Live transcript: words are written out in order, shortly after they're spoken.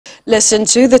listen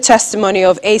to the testimony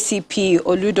of ACP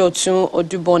Oludotun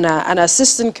Odubona, an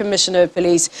Assistant Commissioner of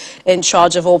Police in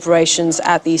charge of operations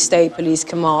at the State Police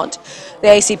Command. The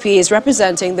ACP is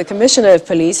representing the Commissioner of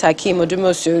Police, Hakeem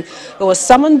Odumosu, who was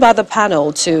summoned by the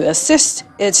panel to assist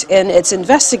it in its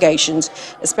investigations,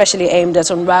 especially aimed at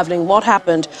unraveling what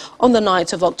happened on the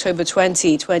night of October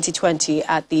 20, 2020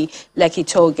 at the Lekki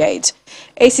toll gate.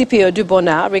 ACP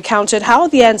Odubona recounted how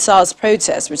the EndSARS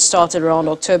protest, which started around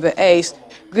October 8th,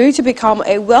 grew to become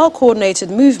a well-coordinated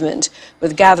movement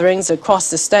with gatherings across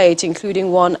the state,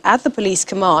 including one at the police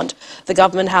command, the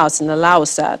government house in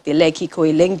Alausa, the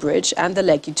Lekki-Ikoyi link bridge and the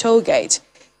Lekki toll gate.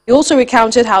 He also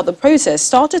recounted how the protest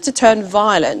started to turn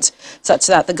violent, such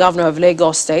that the governor of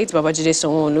Lagos State, Babajide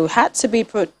Sanwo-Olu, had to be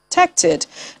protected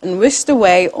and whisked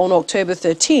away on October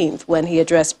 13th when he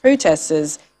addressed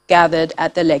protesters gathered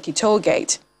at the Lekki toll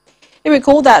gate. He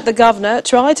recalled that the governor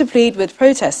tried to plead with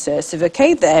protesters to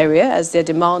vacate the area as their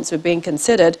demands were being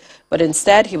considered, but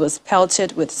instead he was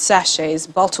pelted with sachets,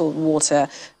 bottled water,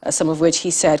 some of which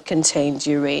he said contained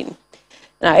urine.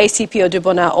 Now, ACP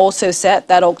Odubona also said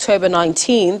that October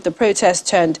 19th, the protest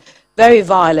turned very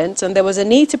violent and there was a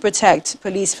need to protect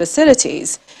police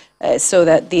facilities so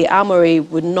that the armory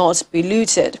would not be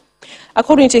looted.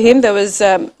 According to him, there was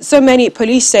so many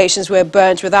police stations were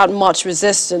burnt without much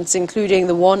resistance, including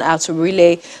the one at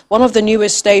Orile, one of the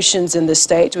newest stations in the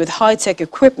state with high-tech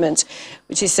equipment,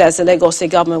 which he says the Lagos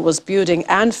State government was building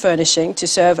and furnishing to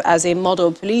serve as a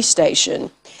model police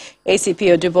station.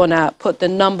 ACP Odubona put the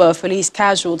number of police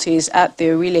casualties at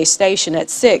the Orile station at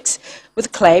 6,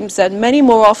 with claims that many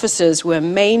more officers were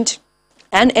maimed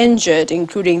and injured,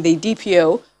 including the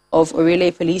DPO of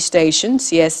Orile Police Station,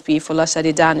 CSP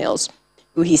Folasade Daniels,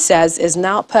 who he says is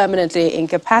now permanently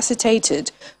incapacitated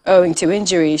owing to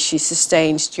injuries she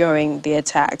sustained during the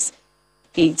attacks.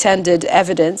 He tendered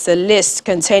evidence, a list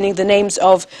containing the names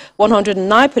of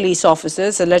 109 police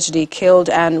officers allegedly killed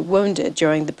and wounded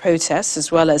during the protests, as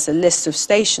well as a list of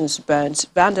stations burnt,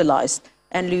 vandalized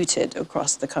and looted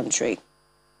across the country.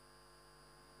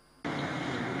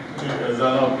 Is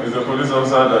a police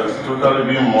officer that is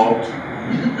totally being mobbed.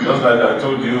 Just like I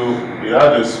told you, he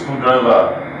had a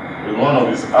screwdriver in one of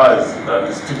his eyes that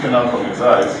is sticking out from his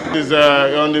eyes. He's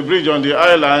on the bridge on the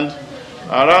island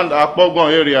around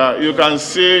Akpogbon area. You can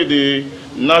see the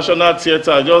National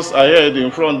Theatre just ahead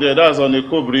in front there. That's on the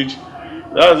co-bridge.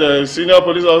 That's a senior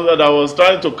police officer that was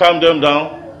trying to calm them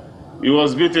down. He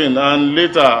was beaten, and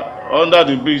later under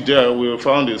the bridge there we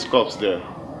found his corpse there.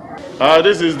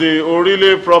 This is the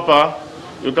Orile proper.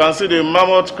 You can see the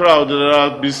mammoth crowd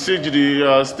that besieged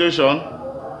the station.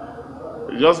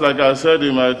 Just like I said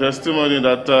in my testimony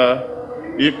that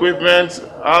equipment,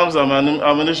 arms and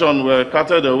ammunition were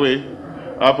carted away.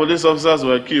 Our police officers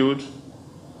were killed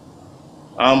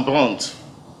and burnt.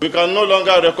 We can no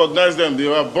longer recognize them. They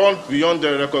were burnt beyond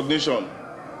their recognition.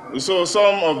 So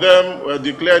some of them were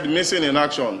declared missing in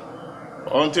action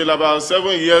until about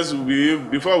 7 years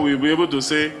before we'll be able to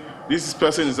say this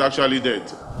person is actually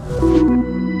dead.